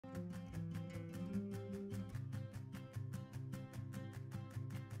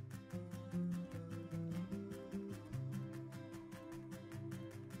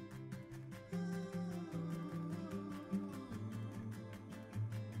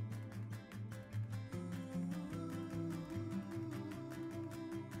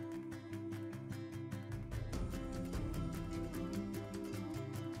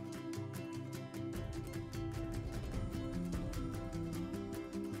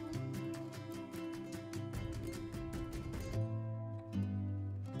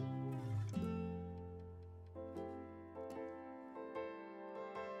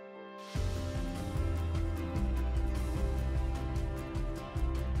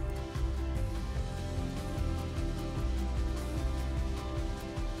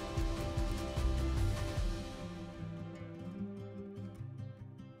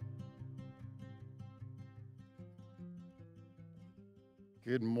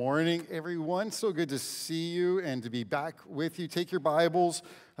Good morning, everyone. So good to see you and to be back with you. Take your Bibles,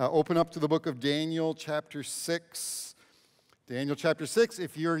 open up to the book of Daniel, chapter 6. Daniel, chapter 6.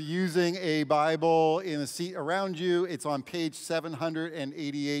 If you're using a Bible in the seat around you, it's on page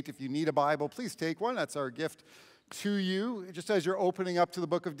 788. If you need a Bible, please take one. That's our gift to you. Just as you're opening up to the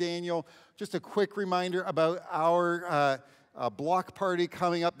book of Daniel, just a quick reminder about our block party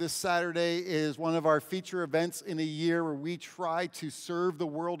coming up this Saturday. Is one of our feature events in a year where we try to serve the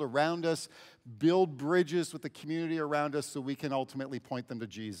world around us, build bridges with the community around us so we can ultimately point them to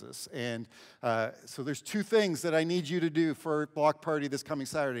Jesus. And so there's two things that I need you to do for block party this coming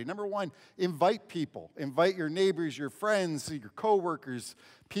Saturday. Number one, invite people. Invite your neighbors, your friends, your coworkers,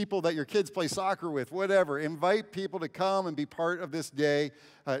 people that your kids play soccer with, whatever. Invite people to come and be part of this day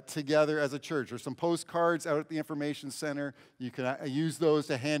together as a church. There's some postcards out at the information center. You can use those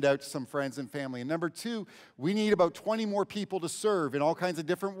to hand out to some friends and family. And number two, we need about 20 more people to serve in all kinds of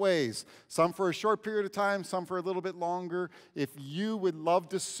different ways. Some for a short period of time, some for a little bit longer. If you would love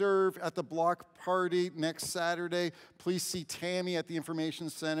to serve at the block party next Saturday, please see Tammy at the information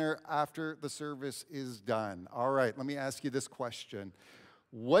center after the service is done. All right, let me ask you this question.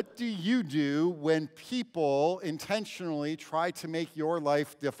 What do you do when people intentionally try to make your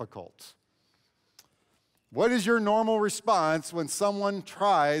life difficult? What is your normal response when someone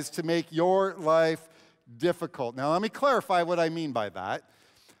tries to make your life difficult? Now, let me clarify what I mean by that.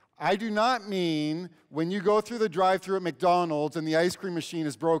 I do not mean when you go through the drive-thru at McDonald's and the ice cream machine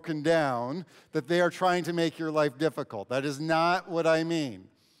is broken down that they are trying to make your life difficult. That is not what I mean.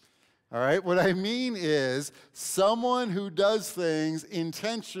 All right, what I mean is someone who does things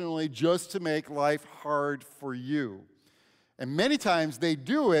intentionally just to make life hard for you. And many times they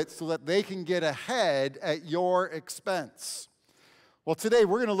do it so that they can get ahead at your expense. Well, today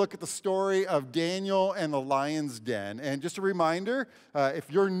we're going to look at the story of Daniel and the lion's den. And just a reminder,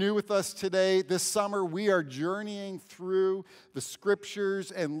 if you're new with us today, this summer we are journeying through the scriptures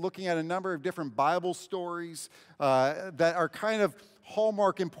and looking at a number of different Bible stories that are kind of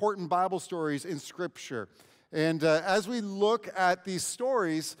hallmark important Bible stories in Scripture. And as we look at these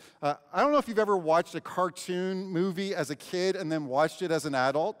stories, I don't know if you've ever watched a cartoon movie as a kid and then watched it as an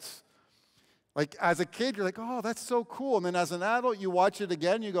adult. Like, as a kid, you're like, oh, that's so cool. And then as an adult, you watch it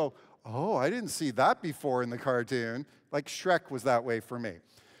again, you go, oh, I didn't see that before in the cartoon. Like Shrek was that way for me.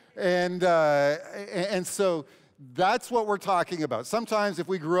 And so that's what we're talking about. Sometimes if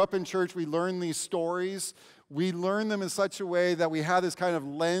we grew up in church, we learn these stories. We learn them in such a way that we have this kind of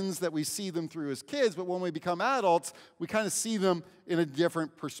lens that we see them through as kids, but when we become adults, we kind of see them in a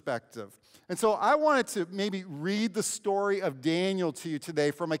different perspective. And so I wanted to maybe read the story of Daniel to you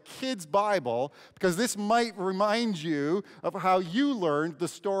today from a kid's Bible, because this might remind you of how you learned the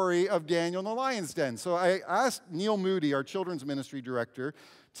story of Daniel in the lion's den. So I asked Neil Moody, our children's ministry director,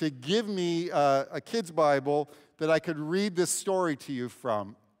 to give me a kid's Bible that I could read this story to you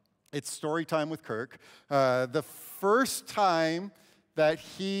from. It's story time with Kirk. The first time that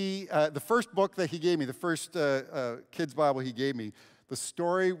the first book that he gave me, the first kid's Bible he gave me, the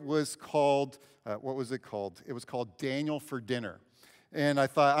story was called, what was it called? It was called Daniel for Dinner. And I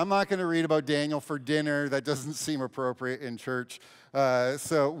thought, I'm not going to read about Daniel for dinner. That doesn't seem appropriate in church.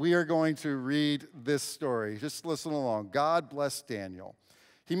 So we are going to read this story. Just listen along. God bless Daniel.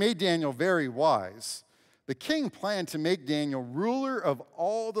 He made Daniel very wise. The king planned to make Daniel ruler of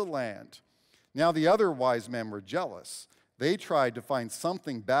all the land. Now the other wise men were jealous. They tried to find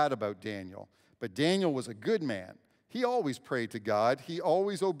something bad about Daniel, but Daniel was a good man. He always prayed to God. He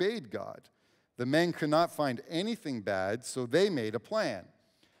always obeyed God. The men could not find anything bad, so they made a plan.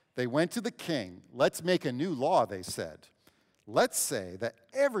 They went to the king. Let's make a new law, they said. Let's say that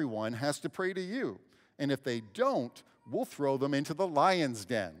everyone has to pray to you, and if they don't, we'll throw them into the lion's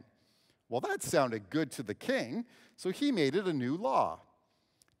den. Well, that sounded good to the king, so he made it a new law.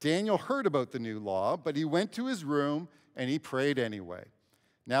 Daniel heard about the new law, but he went to his room and he prayed anyway.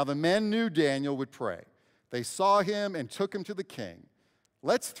 Now the men knew Daniel would pray. They saw him and took him to the king.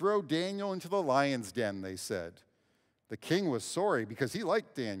 Let's throw Daniel into the lion's den, they said. The king was sorry because he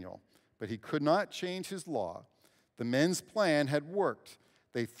liked Daniel, but he could not change his law. The men's plan had worked.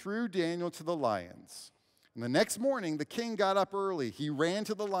 They threw Daniel to the lions. And the next morning, the king got up early. He ran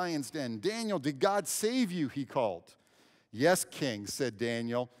to the lion's den. Daniel, did God save you? He called. Yes, king, said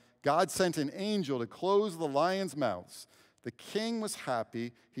Daniel. God sent an angel to close the lions' mouths. The king was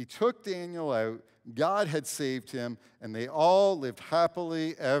happy. He took Daniel out. God had saved him, and they all lived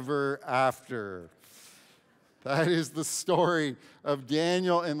happily ever after. That is the story of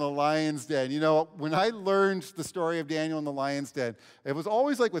Daniel in the lion's den. You know, when I learned the story of Daniel in the lion's den, it was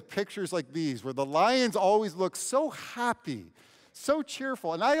always like with pictures like these, where the lions always look so happy. so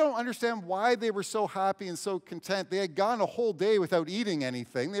cheerful. And I don't understand why they were so happy and so content. They had gone a whole day without eating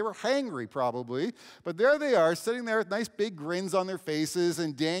anything. They were hangry probably. But there they are, sitting there with nice big grins on their faces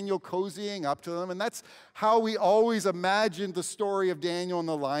and Daniel cozying up to them. And that's how we always imagined the story of Daniel in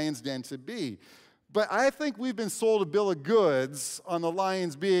the lion's den to be. But I think we've been sold a bill of goods on the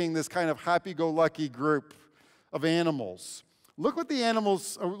lions being this kind of happy-go-lucky group of animals. Look what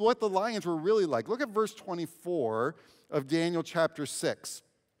what the lions were really like. Look at verse 24 of Daniel chapter 6.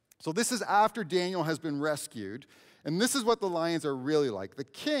 So this is after Daniel has been rescued, and this is what the lions are really like. The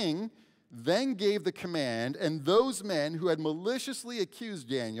king then gave the command, and those men who had maliciously accused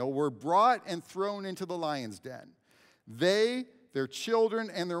Daniel were brought and thrown into the lion's den. They, their children,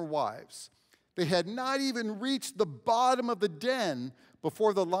 and their wives. They had not even reached the bottom of the den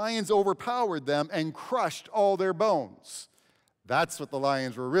before the lions overpowered them and crushed all their bones. That's what the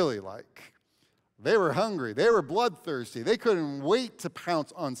lions were really like. They were hungry. They were bloodthirsty. They couldn't wait to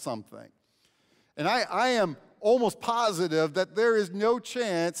pounce on something. And I am almost positive that there is no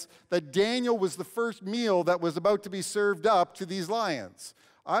chance that Daniel was the first meal that was about to be served up to these lions.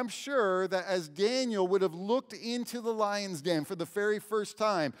 I'm sure that as Daniel would have looked into the lion's den for the very first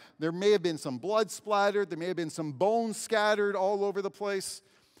time, there may have been some blood splattered, there may have been some bones scattered all over the place,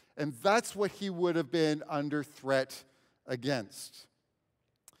 and that's what he would have been under threat against.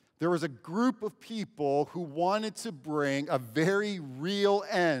 There was a group of people who wanted to bring a very real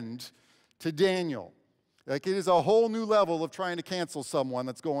end to Daniel. Like it is a whole new level of trying to cancel someone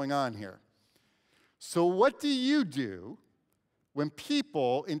that's going on here. So what do you do when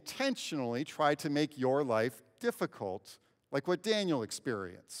people intentionally try to make your life difficult, like what Daniel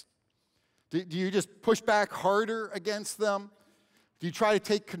experienced? Do you just push back harder against them? Do you try to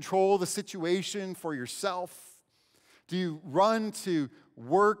take control of the situation for yourself? Do you run to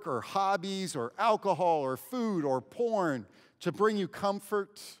work or hobbies or alcohol or food or porn to bring you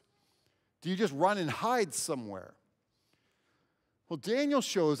comfort? Do you just run and hide somewhere? Well, Daniel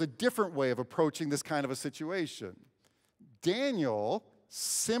shows a different way of approaching this kind of a situation. Daniel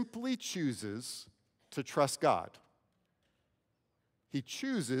simply chooses to trust God. He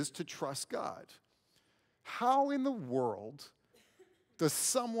chooses to trust God. How in the world does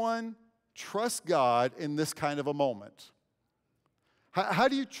someone trust God in this kind of a moment? How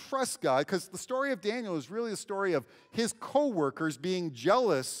do you trust God? Because the story of Daniel is really a story of his co-workers being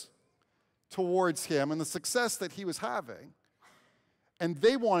jealous towards him and the success that he was having. And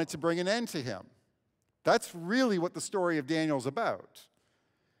they wanted to bring an end to him. That's really what the story of Daniel is about.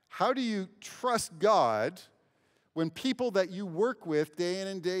 How do you trust God when people that you work with day in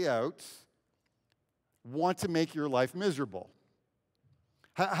and day out want to make your life miserable?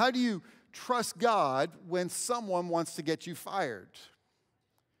 How do you trust God when someone wants to get you fired?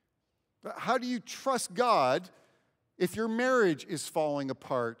 How do you trust God if your marriage is falling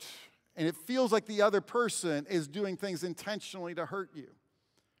apart and it feels like the other person is doing things intentionally to hurt you?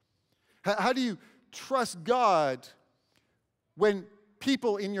 How do you trust God when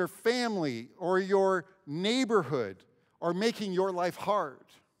people in your family or your neighborhood are making your life hard?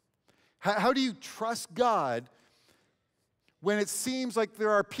 How do you trust God when it seems like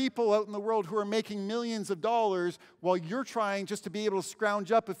there are people out in the world who are making millions of dollars while you're trying just to be able to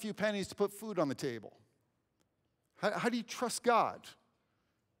scrounge up a few pennies to put food on the table? How do you trust God?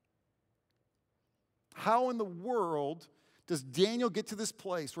 How in the world does Daniel get to this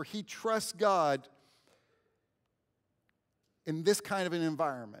place where he trusts God in this kind of an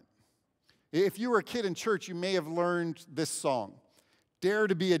environment? If you were a kid in church, you may have learned this song. Dare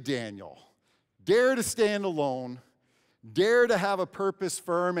to be a Daniel. Dare to stand alone. Dare to have a purpose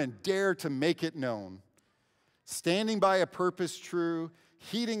firm and dare to make it known. Standing by a purpose true,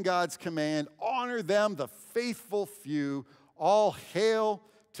 heeding God's command, honor them, the faithful few. All hail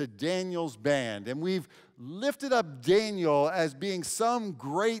to Daniel's band. And we've lifted up Daniel as being some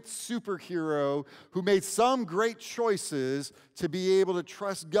great superhero who made some great choices to be able to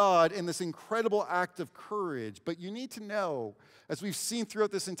trust God in this incredible act of courage. But you need to know, as we've seen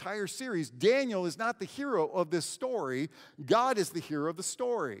throughout this entire series, Daniel is not the hero of this story. God is the hero of the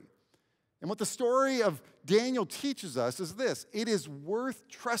story. And what the story of Daniel teaches us is this: it is worth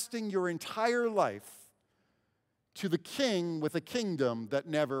trusting your entire life to the king with a kingdom that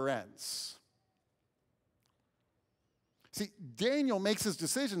never ends. See, Daniel makes his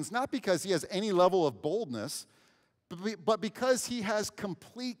decisions not because he has any level of boldness, but because he has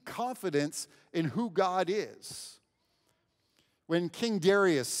complete confidence in who God is. When King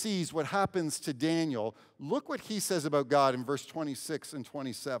Darius sees what happens to Daniel, look what he says about God in verse 26 and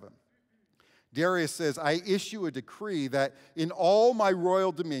 27. Darius says, I issue a decree that in all my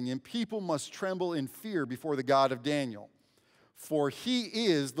royal dominion, people must tremble in fear before the God of Daniel. For he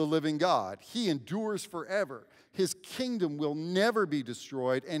is the living God. He endures forever. His kingdom will never be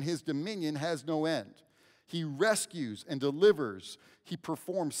destroyed, and his dominion has no end. He rescues and delivers. He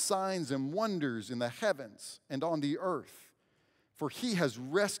performs signs and wonders in the heavens and on the earth. For he has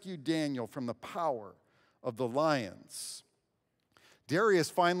rescued Daniel from the power of the lions. Darius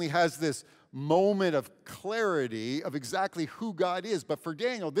finally has this moment of clarity of exactly who God is. But for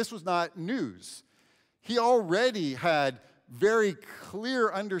Daniel, this was not news. He already had very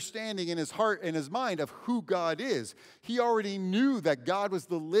clear understanding in his heart and his mind of who God is. He already knew that God was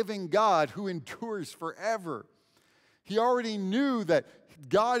the living God who endures forever. He already knew that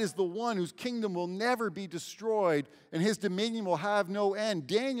God is the one whose kingdom will never be destroyed and his dominion will have no end.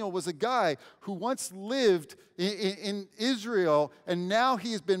 Daniel was a guy who once lived in Israel, and now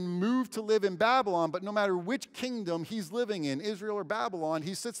he has been moved to live in Babylon. But no matter which kingdom he's living in, Israel or Babylon,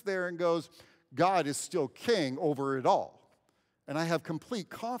 he sits there and goes, God is still king over it all. And I have complete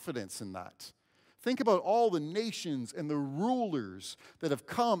confidence in that. Think about all the nations and the rulers that have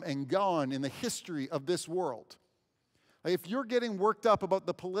come and gone in the history of this world. If you're getting worked up about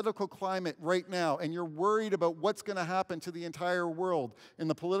the political climate right now and you're worried about what's going to happen to the entire world in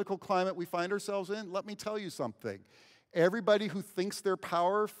the political climate we find ourselves in, let me tell you something. Everybody who thinks they're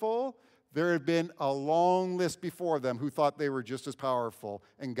powerful, there have been a long list before them who thought they were just as powerful,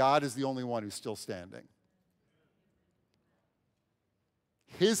 and God is the only one who's still standing.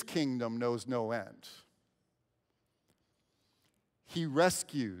 His kingdom knows no end. He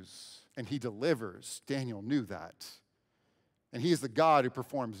rescues and he delivers. Daniel knew that. And he is the God who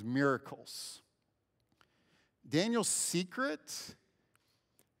performs miracles. Daniel's secret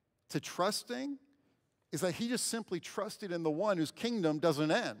to trusting is that he just simply trusted in the one whose kingdom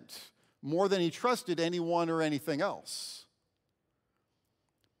doesn't end, more than he trusted anyone or anything else.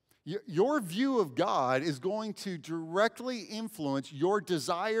 Your view of God is going to directly influence your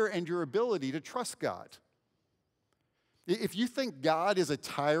desire and your ability to trust God. If you think God is a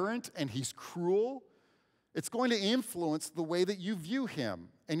tyrant and he's cruel, it's going to influence the way that you view him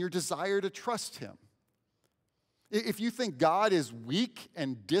and your desire to trust him. If you think God is weak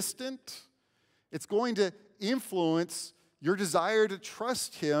and distant, it's going to influence your desire to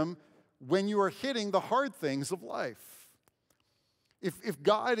trust him when you are hitting the hard things of life. If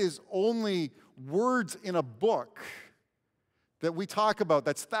God is only words in a book that we talk about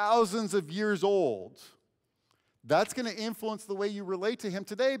that's thousands of years old, that's going to influence the way you relate to him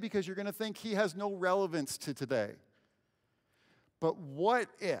today because you're going to think he has no relevance to today. But what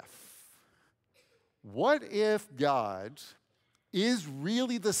if God is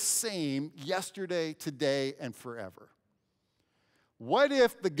really the same yesterday, today, and forever? What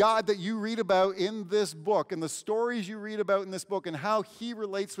if the God that you read about in this book and the stories you read about in this book and how he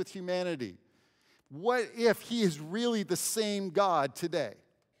relates with humanity, what if he is really the same God today?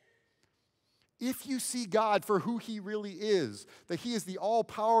 If you see God for who he really is, that he is the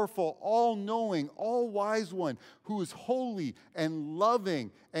all-powerful, all-knowing, all-wise one who is holy and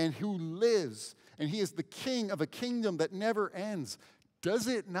loving and who lives, and he is the king of a kingdom that never ends, does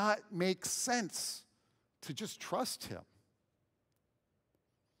it not make sense to just trust him?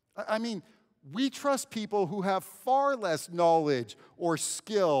 I mean, we trust people who have far less knowledge or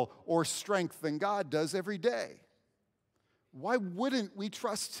skill or strength than God does every day. Why wouldn't we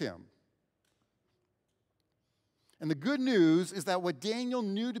trust him? And the good news is that what Daniel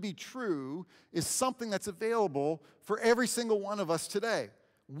knew to be true is something that's available for every single one of us today.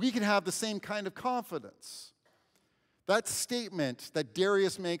 We can have the same kind of confidence. That statement that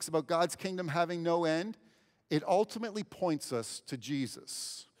Darius makes about God's kingdom having no end, it ultimately points us to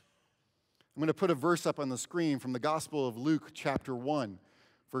Jesus. I'm going to put a verse up on the screen from the Gospel of Luke, chapter 1,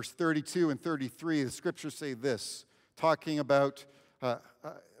 verse 32 and 33. The scriptures say this, talking about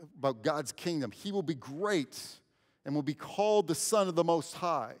God's kingdom. He will be great and will be called the Son of the Most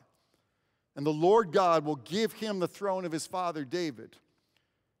High. And the Lord God will give him the throne of his father David.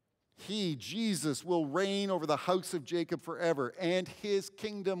 He, Jesus, will reign over the house of Jacob forever, and his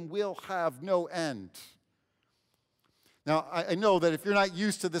kingdom will have no end. Now, I know that if you're not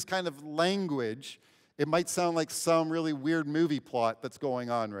used to this kind of language, it might sound like some really weird movie plot that's going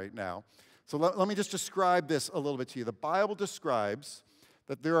on right now. So let me just describe this a little bit to you. The Bible describes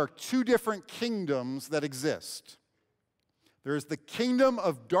that there are two different kingdoms that exist. There is the kingdom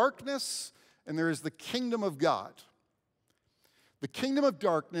of darkness, and there is the kingdom of God. The kingdom of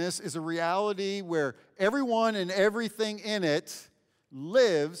darkness is a reality where everyone and everything in it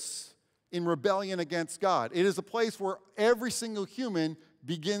lives in rebellion against God. It is a place where every single human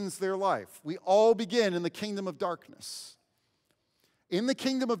begins their life. We all begin in the kingdom of darkness. In the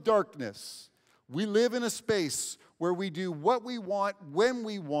kingdom of darkness, We live in a space where we do what we want, when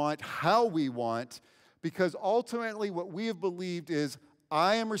we want, how we want, because ultimately what we have believed is,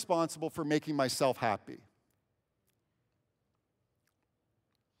 I am responsible for making myself happy.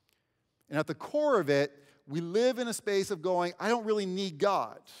 And at the core of it, we live in a space of going, I don't really need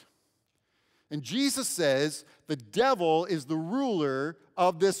God. And Jesus says the devil is the ruler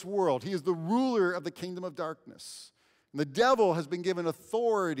of this world. He is the ruler of the kingdom of darkness. And the devil has been given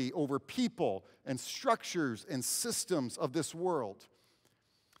authority over people and structures and systems of this world.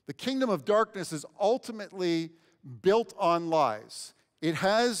 The kingdom of darkness is ultimately built on lies. It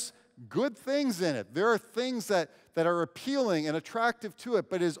has good things in it. There are things that are appealing and attractive to it,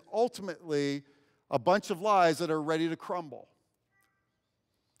 but is ultimately a bunch of lies that are ready to crumble.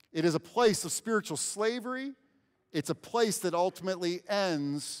 It is a place of spiritual slavery. It's a place that ultimately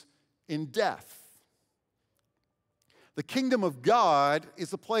ends in death. The kingdom of God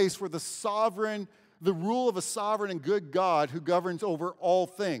is a place where the rule of a sovereign and good God who governs over all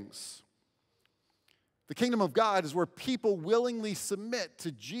things. The kingdom of God is where people willingly submit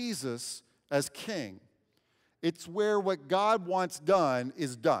to Jesus as king. It's where what God wants done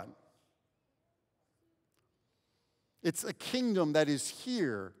is done. It's a kingdom that is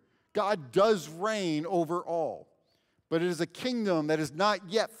here. God does reign over all, but it is a kingdom that is not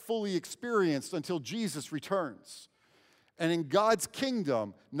yet fully experienced until Jesus returns. And in God's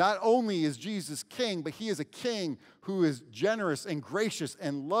kingdom, not only is Jesus king, but he is a king who is generous and gracious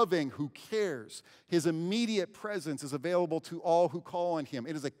and loving, who cares. His immediate presence is available to all who call on him.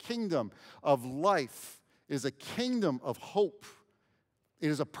 It is a kingdom of life. It is a kingdom of hope.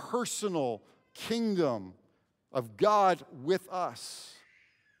 It is a personal kingdom of God with us.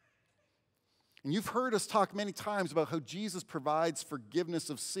 And you've heard us talk many times about how Jesus provides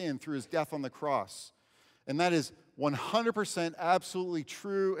forgiveness of sin through his death on the cross. And that is 100% absolutely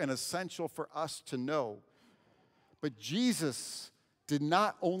true and essential for us to know. But Jesus did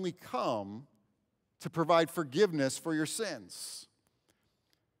not only come to provide forgiveness for your sins.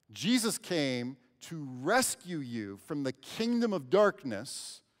 Jesus came to rescue you from the kingdom of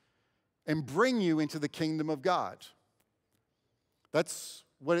darkness and bring you into the kingdom of God. That's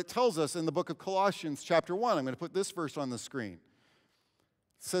what it tells us in the book of Colossians chapter 1. I'm going to put this verse on the screen.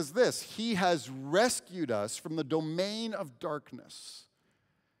 It says this, he has rescued us from the domain of darkness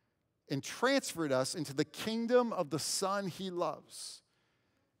and transferred us into the kingdom of the Son he loves.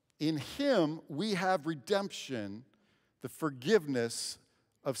 In him we have redemption, the forgiveness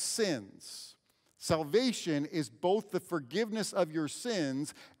of sins. Salvation is both the forgiveness of your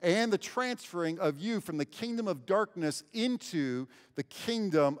sins and the transferring of you from the kingdom of darkness into the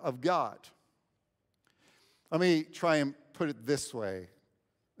kingdom of God. Let me try and put it this way.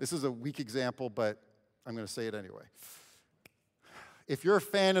 This is a weak example, but I'm going to say it anyway. If you're a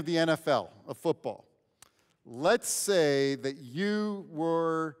fan of the NFL, of football, let's say that you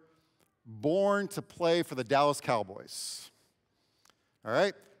were born to play for the Dallas Cowboys. All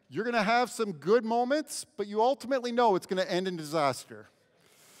right? You're going to have some good moments, but you ultimately know it's going to end in disaster.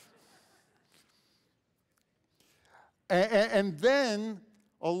 And then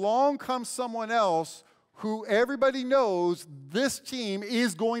along comes someone else who everybody knows this team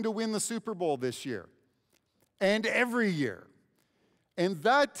is going to win the Super Bowl this year and every year. And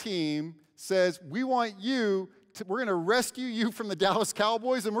that team says, we're going to rescue you from the Dallas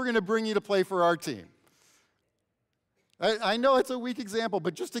Cowboys and we're going to bring you to play for our team. I know it's a weak example,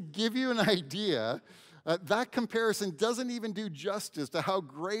 but just to give you an idea, that comparison doesn't even do justice to how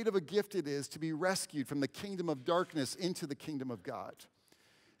great of a gift it is to be rescued from the kingdom of darkness into the kingdom of God.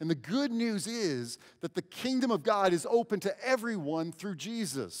 And the good news is that the kingdom of God is open to everyone through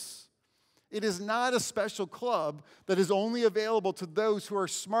Jesus. It is not a special club that is only available to those who are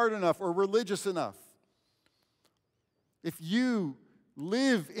smart enough or religious enough. If you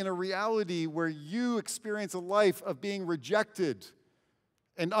live in a reality where you experience a life of being rejected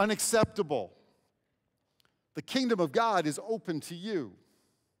and unacceptable, the kingdom of God is open to you.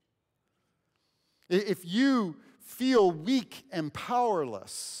 If you feel weak and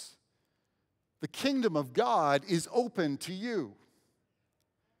powerless, the kingdom of God is open to you.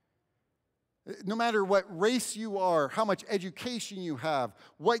 No matter what race you are, how much education you have,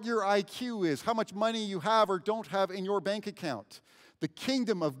 what your IQ is, how much money you have or don't have in your bank account, the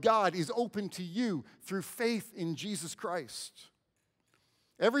kingdom of God is open to you through faith in Jesus Christ.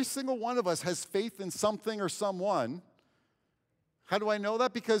 Every single one of us has faith in something or someone. How do I know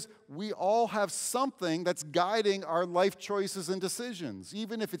that? Because we all have something that's guiding our life choices and decisions,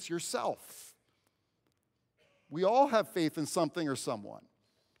 even if it's yourself. We all have faith in something or someone.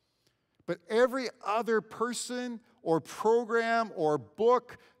 But every other person or program or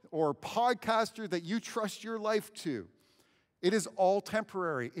book or podcaster that you trust your life to, it is all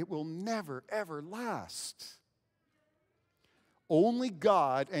temporary. It will never, ever last. Only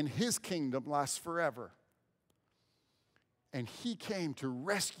God and his kingdom lasts forever. And he came to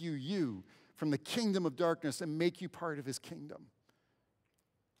rescue you from the kingdom of darkness and make you part of his kingdom.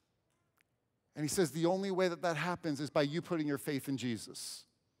 And he says the only way that that happens is by you putting your faith in Jesus.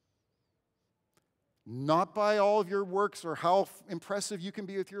 Not by all of your works or how impressive you can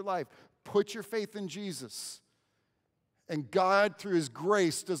be with your life. Put your faith in Jesus. And God, through his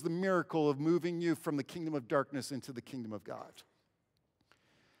grace, does the miracle of moving you from the kingdom of darkness into the kingdom of God.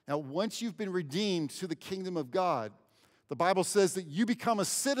 Now, once you've been redeemed to the kingdom of God, the Bible says that you become a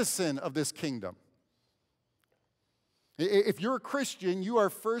citizen of this kingdom. If you're a Christian, you are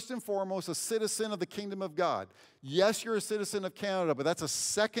first and foremost a citizen of the kingdom of God. Yes, you're a citizen of Canada, but that's a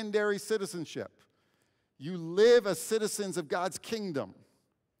secondary citizenship. You live as citizens of God's kingdom.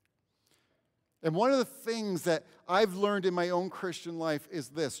 And one of the things that I've learned in my own Christian life is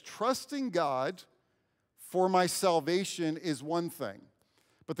this: trusting God for my salvation is one thing.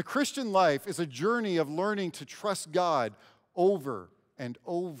 But the Christian life is a journey of learning to trust God over and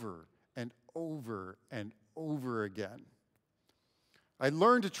over and over and over again. I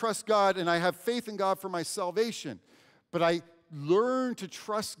learn to trust God and I have faith in God for my salvation, but I learn to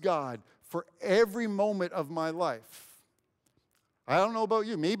trust God for every moment of my life. I don't know about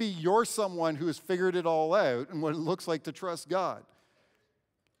you. Maybe you're someone who has figured it all out and what it looks like to trust God.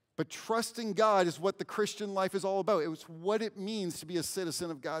 But trusting God is what the Christian life is all about. It's what it means to be a citizen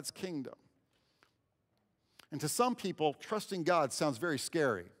of God's kingdom. And to some people, trusting God sounds very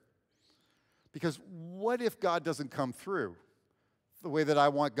scary. Because what if God doesn't come through the way that I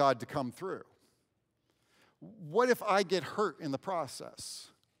want God to come through? What if I get hurt in the process?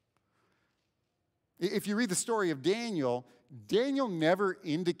 If you read the story of Daniel, Daniel never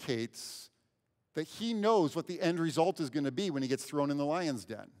indicates that he knows what the end result is going to be when he gets thrown in the lion's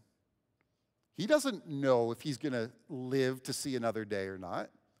den. He doesn't know if he's going to live to see another day or not,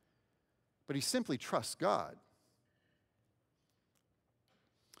 but he simply trusts God.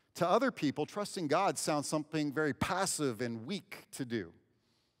 To other people, trusting God sounds something very passive and weak to do.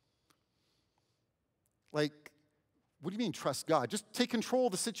 Like, what do you mean trust God? Just take control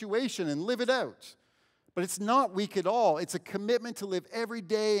of the situation and live it out. But it's not weak at all. It's a commitment to live every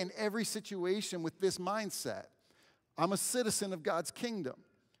day and every situation with this mindset. I'm a citizen of God's kingdom.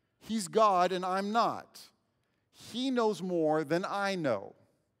 He's God and I'm not. He knows more than I know.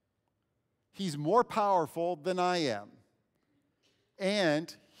 He's more powerful than I am.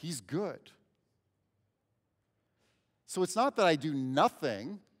 And he's good. So it's not that I do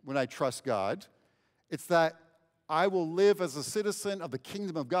nothing when I trust God. It's that I will live as a citizen of the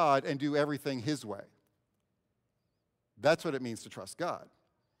kingdom of God and do everything his way. That's what it means to trust God.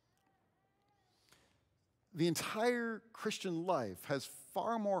 The entire Christian life has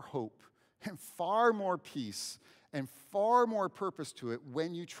far more hope and far more peace and far more purpose to it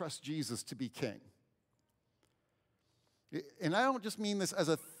when you trust Jesus to be king. And I don't just mean this as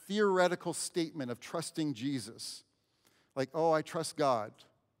a theoretical statement of trusting Jesus. Like, oh, I trust God.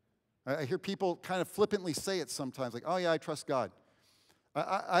 I hear people kind of flippantly say it sometimes, like, oh yeah, I trust God.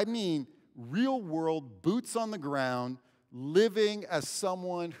 I mean real world, boots on the ground, living as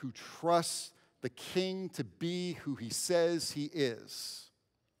someone who trusts the king to be who he says he is.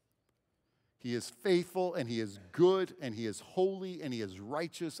 He is faithful, and he is good, and he is holy, and he is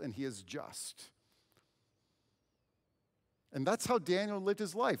righteous, and he is just. And that's how Daniel lived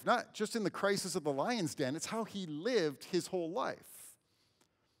his life, not just in the crisis of the lion's den, it's how he lived his whole life.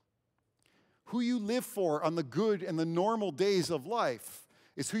 Who you live for on the good and the normal days of life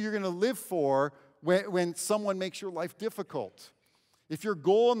is who you're going to live for when someone makes your life difficult. If your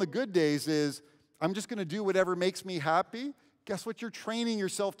goal on the good days is, I'm just going to do whatever makes me happy, guess what you're training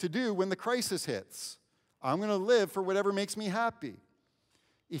yourself to do when the crisis hits? I'm going to live for whatever makes me happy.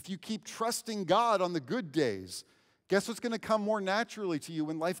 If you keep trusting God on the good days, guess what's going to come more naturally to you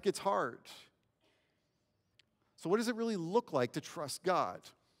when life gets hard? So what does it really look like to trust God?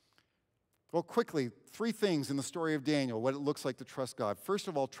 Well, quickly, 3 things in the story of Daniel, what it looks like to trust God. First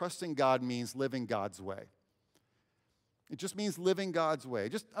of all, trusting God means living God's way. It just means living God's way.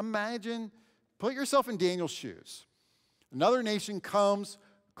 Just imagine, put yourself in Daniel's shoes. Another nation comes,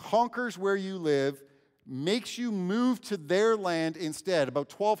 conquers where you live, makes you move to their land instead,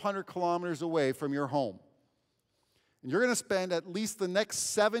 about 1,200 kilometers away from your home. And you're going to spend at least the next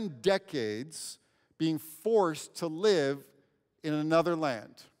 7 decades being forced to live in another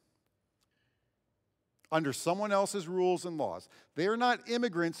land under someone else's rules and laws. They are not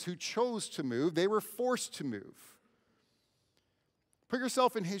immigrants who chose to move. They were forced to move. Put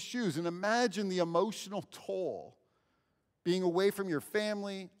yourself in his shoes and imagine the emotional toll being away from your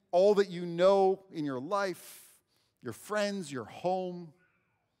family, all that you know in your life, your friends, your home.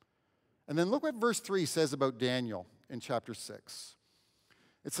 And then look what verse 3 says about Daniel in chapter 6.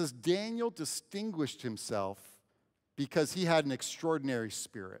 It says, Daniel distinguished himself because he had an extraordinary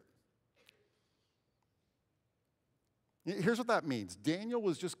spirit. Here's what that means. Daniel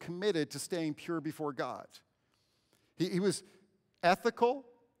was just committed to staying pure before God. He was ethical,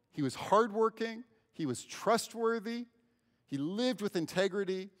 he was hardworking, he was trustworthy, he lived with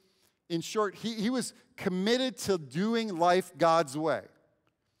integrity. In short, he was committed to doing life God's way.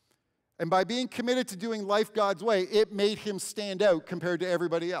 And by being committed to doing life God's way, it made him stand out compared to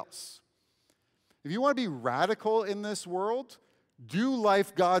everybody else. If you want to be radical in this world, do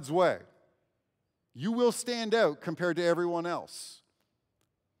life God's way. You will stand out compared to everyone else.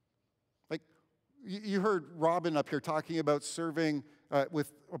 Like, you heard Robin up here talking about serving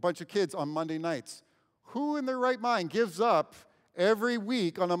with a bunch of kids on Monday nights. Who in their right mind gives up every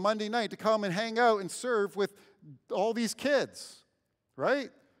week on a Monday night to come and hang out and serve with all these kids, right?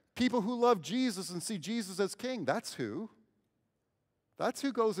 People who love Jesus and see Jesus as king. That's who. That's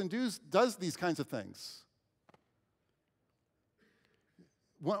who goes and does these kinds of things.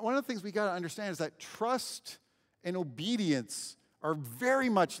 One of the things we got to understand is that trust and obedience are very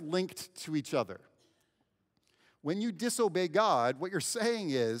much linked to each other. When you disobey God, what you're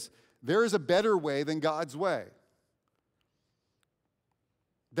saying is there is a better way than God's way.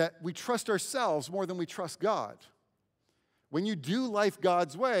 That we trust ourselves more than we trust God. When you do life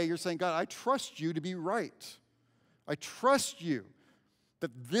God's way, you're saying, God, I trust you to be right. I trust you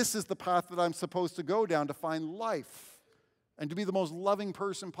that this is the path that I'm supposed to go down to find life and to be the most loving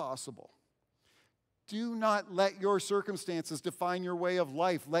person possible. Do not let your circumstances define your way of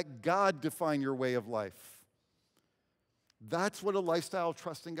life. Let God define your way of life. That's what a lifestyle of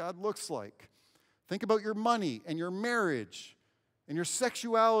trusting God looks like. Think about your money and your marriage and your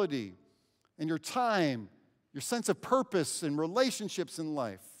sexuality and your time, your sense of purpose and relationships in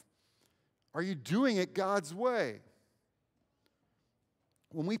life. Are you doing it God's way?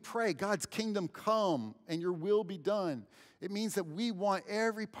 When we pray, God's kingdom come and your will be done, it means that we want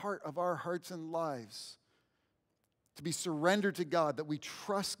every part of our hearts and lives to be surrendered to God, that we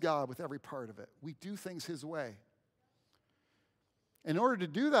trust God with every part of it. We do things his way. In order to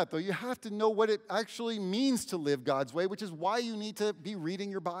do that, though, you have to know what it actually means to live God's way, which is why you need to be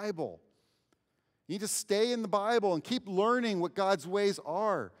reading your Bible. You need to stay in the Bible and keep learning what God's ways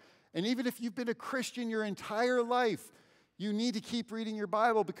are. And even if you've been a Christian your entire life, you need to keep reading your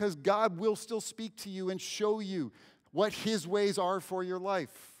Bible because God will still speak to you and show you what his ways are for your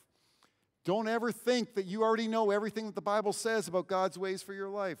life. Don't ever think that you already know everything that the Bible says about God's ways for your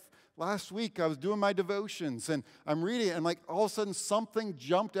life. Last week, I was doing my devotions, and I'm reading it, and like all of a sudden, something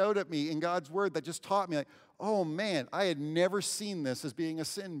jumped out at me in God's word that just taught me, like, oh man, I had never seen this as being a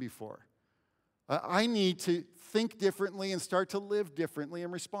sin before. I need to think differently and start to live differently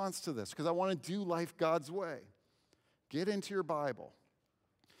in response to this because I want to do life God's way. Get into your Bible.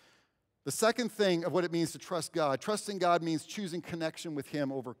 The second thing of what it means to trust God, trusting God means choosing connection with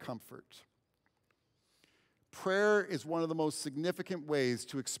him over comfort. Prayer is one of the most significant ways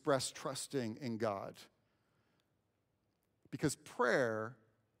to express trusting in God. Because prayer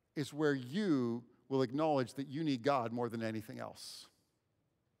is where you will acknowledge that you need God more than anything else.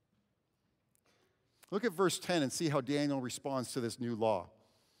 Look at verse 10 and see how Daniel responds to this new law.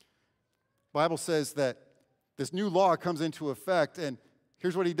 The Bible says that this new law comes into effect, and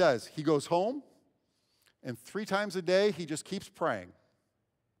here's what he does. He goes home, and 3 times a day, he just keeps praying,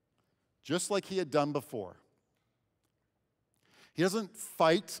 just like he had done before. He doesn't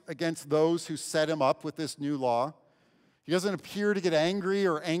fight against those who set him up with this new law. He doesn't appear to get angry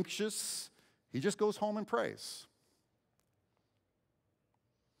or anxious. He just goes home and prays.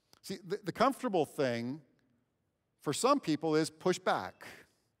 See, the comfortable thing for some people is push back.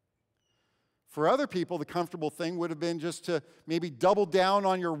 For other people, the comfortable thing would have been just to maybe double down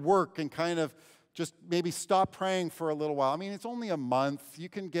on your work and kind of just maybe stop praying for a little while. I mean, it's only a month. You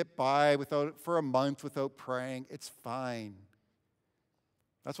can get by for a month without praying. It's fine.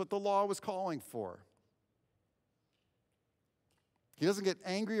 That's what the law was calling for. He doesn't get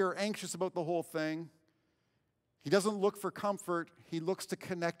angry or anxious about the whole thing. He doesn't look for comfort. He looks to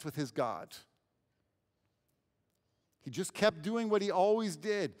connect with his God. He just kept doing what he always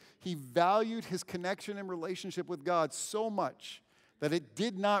did. He valued his connection and relationship with God so much that it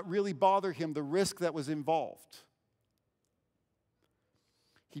did not really bother him the risk that was involved.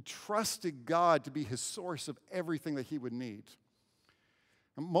 He trusted God to be his source of everything that he would need.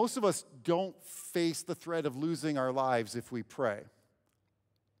 And most of us don't face the threat of losing our lives if we pray.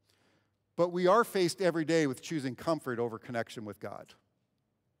 But we are faced every day with choosing comfort over connection with God.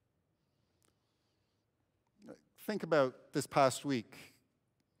 Think about this past week.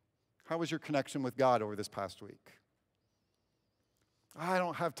 How was your connection with God over this past week? I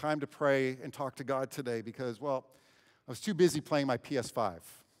don't have time to pray and talk to God today because, well, I was too busy playing my PS5.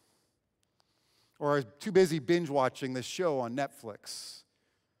 Or I was too busy binge watching this show on Netflix.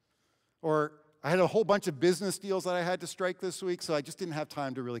 Or I had a whole bunch of business deals that I had to strike this week, so I just didn't have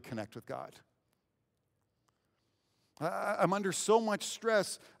time to really connect with God. I'm under so much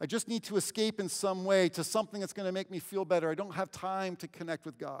stress. I just need to escape in some way to something that's going to make me feel better. I don't have time to connect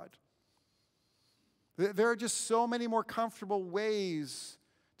with God. There are just so many more comfortable ways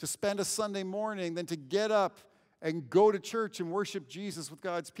to spend a Sunday morning than to get up and go to church and worship Jesus with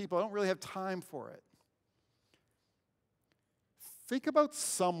God's people. I don't really have time for it. Think about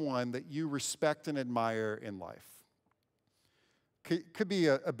someone that you respect and admire in life. Could be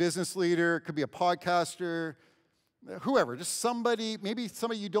a business leader, could be a podcaster, whoever, just somebody, maybe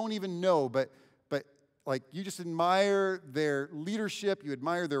somebody you don't even know, but like you just admire their leadership, you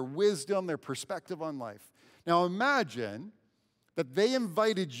admire their wisdom, their perspective on life. Now imagine that they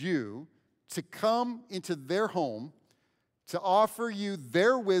invited you to come into their home to offer you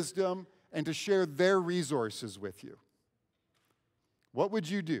their wisdom and to share their resources with you. What would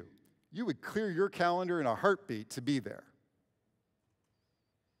you do? You would clear your calendar in a heartbeat to be there.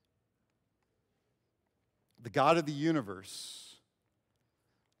 The God of the universe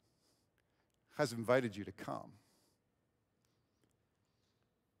has invited you to come.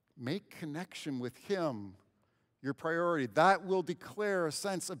 Make connection with Him your priority. That will declare a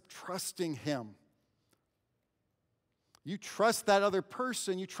sense of trusting Him. You trust that other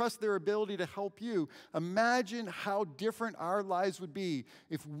person. You trust their ability to help you. Imagine how different our lives would be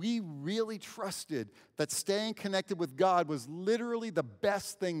if we really trusted that staying connected with God was literally the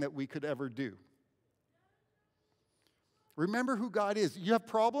best thing that we could ever do. Remember who God is. You have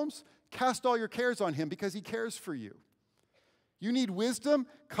problems? Cast all your cares on Him because He cares for you. You need wisdom?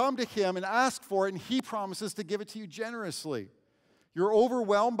 Come to Him and ask for it, and He promises to give it to you generously. You're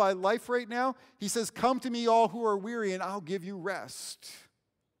overwhelmed by life right now? He says, come to me all who are weary, and I'll give you rest.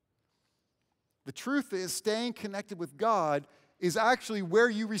 The truth is, staying connected with God is actually where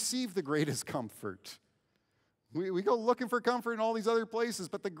you receive the greatest comfort. We go looking for comfort in all these other places,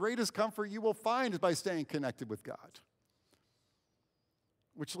 but the greatest comfort you will find is by staying connected with God.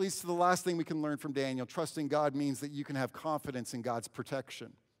 Which leads to the last thing we can learn from Daniel. Trusting God means that you can have confidence in God's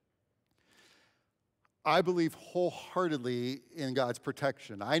protection. I believe wholeheartedly in God's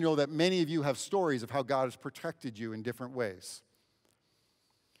protection. I know that many of you have stories of how God has protected you in different ways.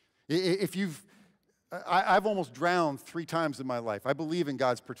 I've almost drowned 3 times in my life. I believe in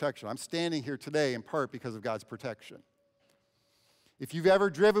God's protection. I'm standing here today in part because of God's protection. If you've ever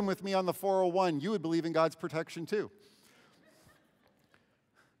driven with me on the 401, you would believe in God's protection too.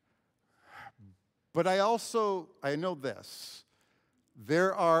 But I know this.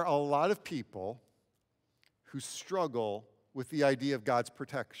 There are a lot of people who struggle with the idea of God's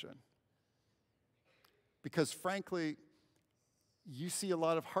protection. Because frankly, you see a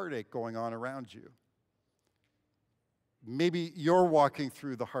lot of heartache going on around you. Maybe you're walking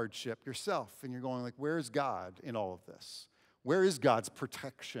through the hardship yourself and you're going like, where's God in all of this? Where is God's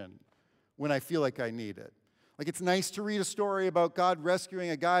protection when I feel like I need it? Like, it's nice to read a story about God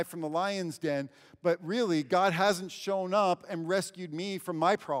rescuing a guy from the lion's den, but really, God hasn't shown up and rescued me from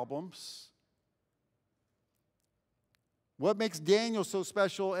my problems. What makes Daniel so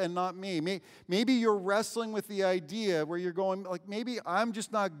special and not me? Maybe you're wrestling with the idea where you're going, like, maybe I'm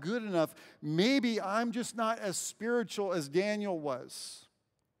just not good enough. Maybe I'm just not as spiritual as Daniel was.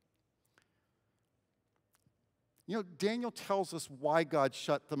 You know, Daniel tells us why God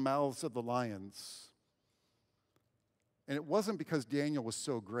shut the mouths of the lions. And it wasn't because Daniel was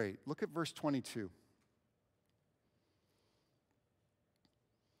so great. Look at verse 22.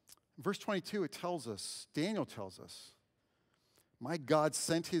 In verse 22, Daniel tells us, my God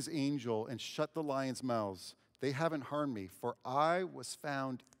sent His angel and shut the lions' mouths. They haven't harmed me, for I was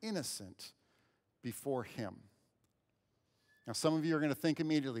found innocent before Him. Now, some of you are going to think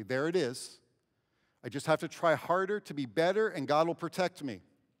immediately, there it is. I just have to try harder to be better, and God will protect me.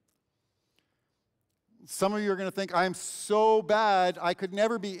 Some of you are going to think, I'm so bad, I could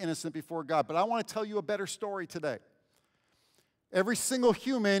never be innocent before God. But I want to tell you a better story today. Every single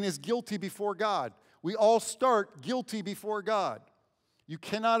human is guilty before God. We all start guilty before God. You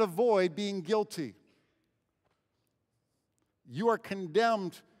cannot avoid being guilty. You are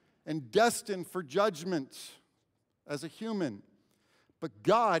condemned and destined for judgment as a human. But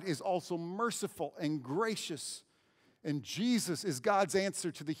God is also merciful and gracious. And Jesus is God's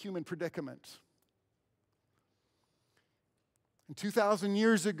answer to the human predicament. And 2,000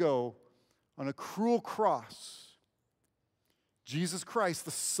 years ago, on a cruel cross, Jesus Christ,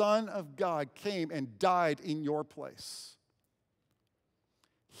 the Son of God, came and died in your place.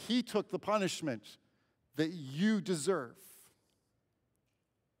 He took the punishment that you deserve.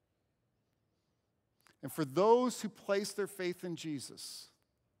 And for those who place their faith in Jesus,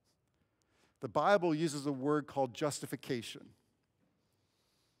 the Bible uses a word called justification.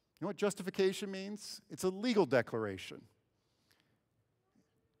 You know what justification means? It's a legal declaration.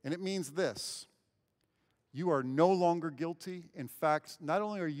 And it means this: you are no longer guilty. In fact, not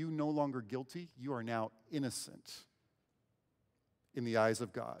only are you no longer guilty, you are now innocent in the eyes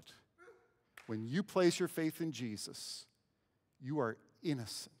of God. When you place your faith in Jesus, you are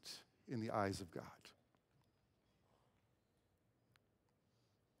innocent in the eyes of God.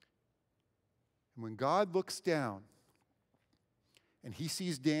 And when God looks down and he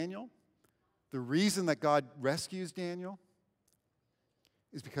sees Daniel, the reason that God rescues Daniel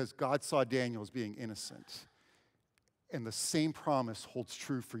is because God saw Daniel as being innocent. And the same promise holds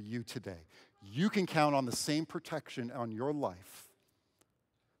true for you today. You can count on the same protection on your life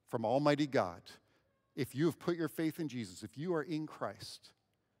from Almighty God. If you have put your faith in Jesus, if you are in Christ,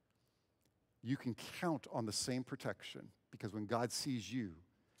 you can count on the same protection, because when God sees you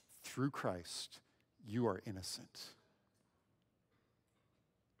through Christ, you are innocent.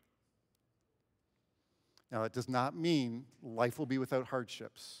 Now, it does not mean life will be without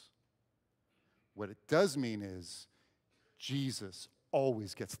hardships. What it does mean is Jesus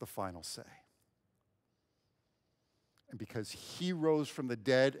always gets the final say. And because he rose from the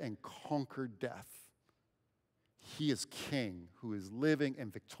dead and conquered death, he is king who is living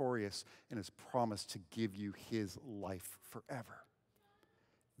and victorious and has promised to give you his life forever.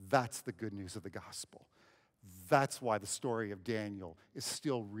 That's the good news of the gospel. That's why the story of Daniel is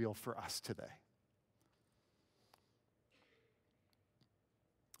still real for us today.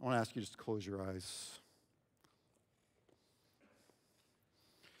 I want to ask you just to close your eyes.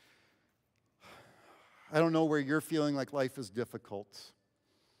 I don't know where you're feeling like life is difficult,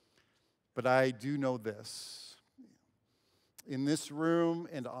 but I do know this. In this room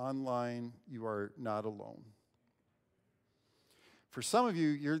and online, you are not alone. For some of you,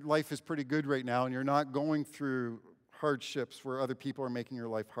 your life is pretty good right now, and you're not going through hardships where other people are making your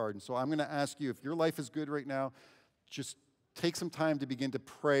life hard. And so I'm going to ask you, if your life is good right now, just take some time to begin to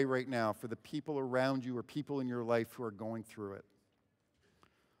pray right now for the people around you or people in your life who are going through it.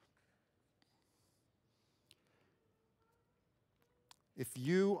 If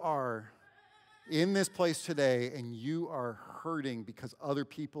you are in this place today and you are hurting because other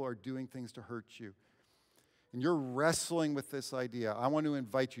people are doing things to hurt you, and you're wrestling with this idea, I want to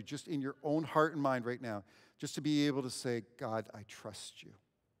invite you, just in your own heart and mind right now, just to be able to say, God, I trust you.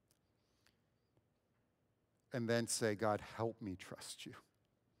 And then say, God, help me trust you.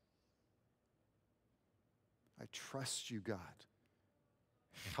 I trust you, God.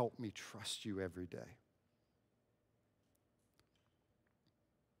 Help me trust you every day.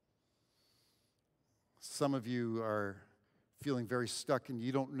 Some of you are feeling very stuck and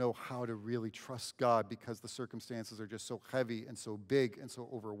you don't know how to really trust God because the circumstances are just so heavy and so big and so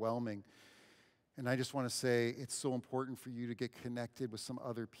overwhelming. And I just want to say it's so important for you to get connected with some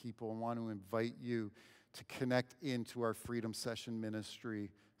other people. I want to invite you to connect into our Freedom Session ministry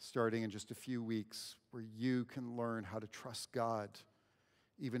starting in just a few weeks, where you can learn how to trust God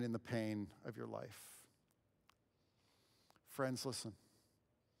even in the pain of your life. Friends, listen.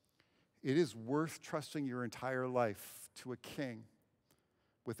 It is worth trusting your entire life to a king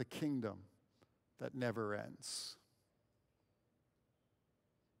with a kingdom that never ends.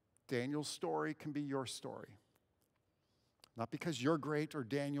 Daniel's story can be your story. Not because you're great or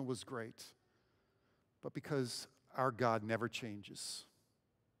Daniel was great, but because our God never changes.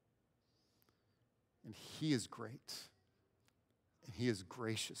 And he is great, and he is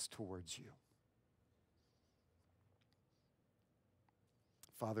gracious towards you.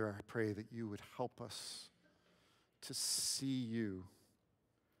 Father, I pray that you would help us to see you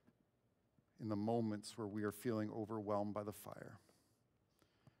in the moments where we are feeling overwhelmed by the fire.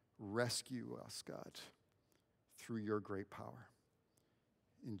 Rescue us, God, through your great power.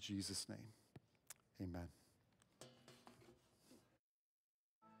 In Jesus' name, amen.